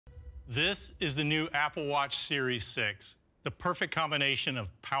This is the new Apple Watch Series 6, the perfect combination of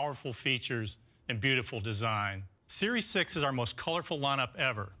powerful features and beautiful design. Series 6 is our most colorful lineup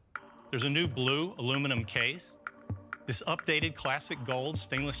ever. There's a new blue aluminum case, this updated classic gold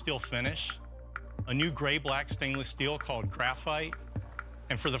stainless steel finish, a new gray-black stainless steel called graphite,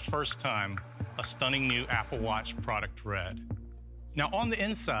 and for the first time, a stunning new Apple Watch product red. Now on the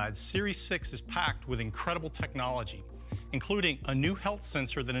inside, Series 6 is packed with incredible technology, including a new health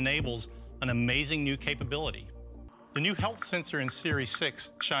sensor that enables an amazing new capability. The new health sensor in Series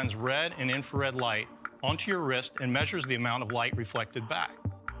 6 shines red and infrared light onto your wrist and measures the amount of light reflected back.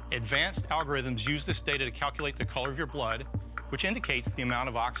 Advanced algorithms use this data to calculate the color of your blood, which indicates the amount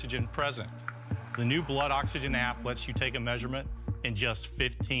of oxygen present. The new blood oxygen app lets you take a measurement in just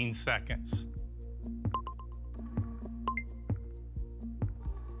 15 seconds.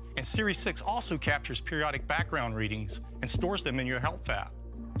 And Series 6 also captures periodic background readings and stores them in your health app.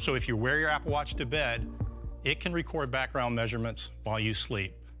 So if you wear your Apple Watch to bed, it can record background measurements while you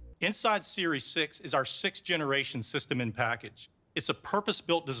sleep. Inside Series 6 is our 6th generation system in package. It's a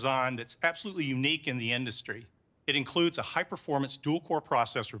purpose-built design that's absolutely unique in the industry. It includes a high-performance dual-core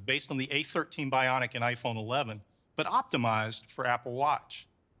processor based on the A13 Bionic in iPhone 11, but optimized for Apple Watch.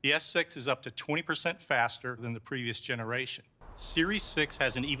 The S6 is up to 20% faster than the previous generation. Series 6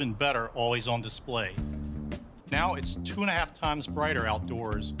 has an even better always-on display. Now it's 2.5 times brighter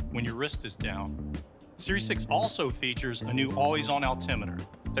outdoors when your wrist is down. Series 6 also features a new always-on altimeter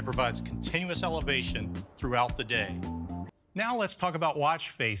that provides continuous elevation throughout the day. Now let's talk about watch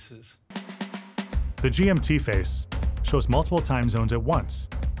faces. The GMT face shows multiple time zones at once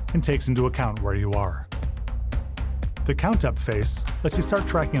and takes into account where you are. The Count Up face lets you start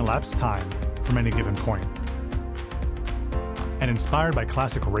tracking elapsed time from any given point. And inspired by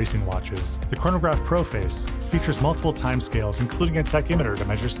classic racing watches, the Chronograph Pro face features multiple time scales, including a tachymeter to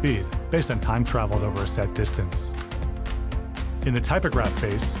measure speed based on time traveled over a set distance. In the Typograph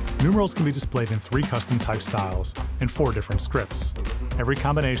face, numerals can be displayed in 3 custom type styles and 4 different scripts. Every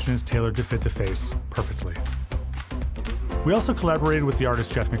combination is tailored to fit the face perfectly. We also collaborated with the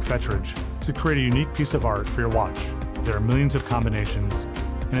artist Jeff McFetridge to create a unique piece of art for your watch. There are millions of combinations,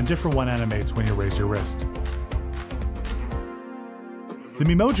 and a different one animates when you raise your wrist. The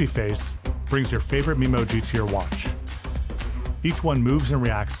Memoji face brings your favorite Memoji to your watch. Each one moves and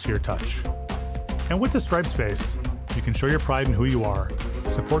reacts to your touch. And with the Stripes face, you can show your pride in who you are,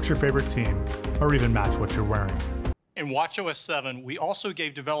 support your favorite team, or even match what you're wearing. In watchOS 7, we also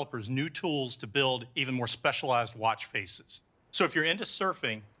gave developers new tools to build even more specialized watch faces. So if you're into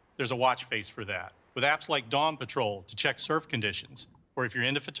surfing, there's a watch face for that, with apps like Dawn Patrol to check surf conditions. Or if you're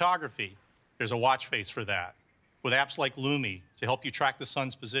into photography, there's a watch face for that, with apps like Lumi to help you track the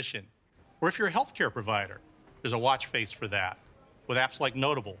sun's position. Or if you're a healthcare provider, there's a watch face for that, with apps like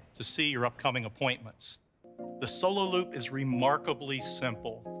Notable to see your upcoming appointments. The Solo Loop is remarkably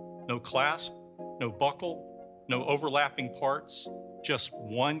simple. No clasp, no buckle, no overlapping parts, just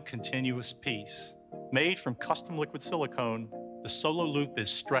one continuous piece. Made from custom liquid silicone, the Solo Loop is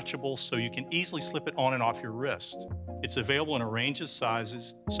stretchable so you can easily slip it on and off your wrist. It's available in a range of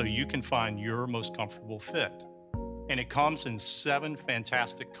sizes so you can find your most comfortable fit. And it comes in 7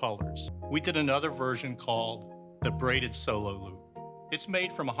 fantastic colors. We did another version called the Braided Solo Loop. It's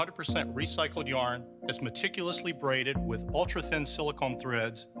made from 100% recycled yarn that's meticulously braided with ultra-thin silicone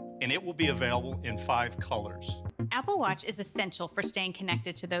threads, and it will be available in 5 colors. Apple Watch is essential for staying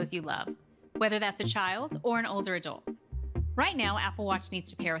connected to those you love, whether that's a child or an older adult. Right now, Apple Watch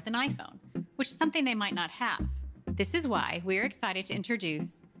needs to pair with an iPhone, which is something they might not have. This is why we're excited to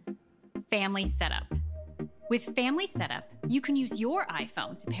introduce Family Setup. With Family Setup, you can use your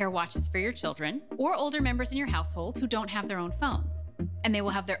iPhone to pair watches for your children or older members in your household who don't have their own phones. And they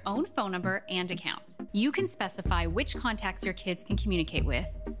will have their own phone number and account. You can specify which contacts your kids can communicate with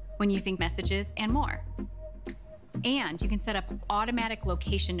when using messages and more. And you can set up automatic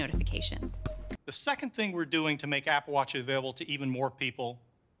location notifications. The second thing we're doing to make Apple Watch available to even more people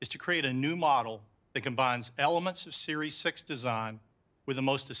is to create a new model that combines elements of Series 6 design with the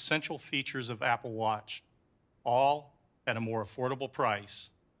most essential features of Apple Watch, all at a more affordable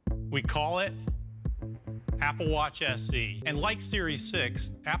price. We call it Apple Watch SE. And like Series 6,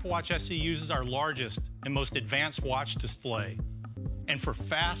 Apple Watch SE uses our largest and most advanced watch display. And for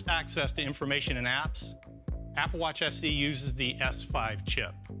fast access to information and apps, Apple Watch SE uses the S5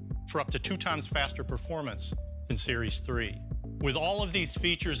 chip for up to 2 times faster performance than Series 3. With all of these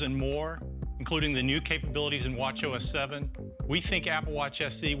features and more, including the new capabilities in watchOS 7, we think Apple Watch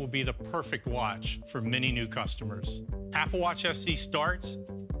SE will be the perfect watch for many new customers. Apple Watch SE starts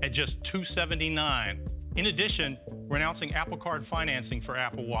at just $279, In addition, we're announcing Apple Card financing for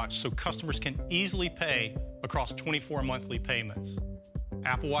Apple Watch so customers can easily pay across 24 monthly payments.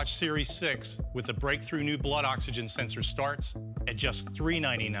 Apple Watch Series 6 with the breakthrough new blood oxygen sensor starts at just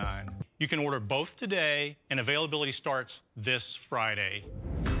 $399. You can order both today, and availability starts this Friday.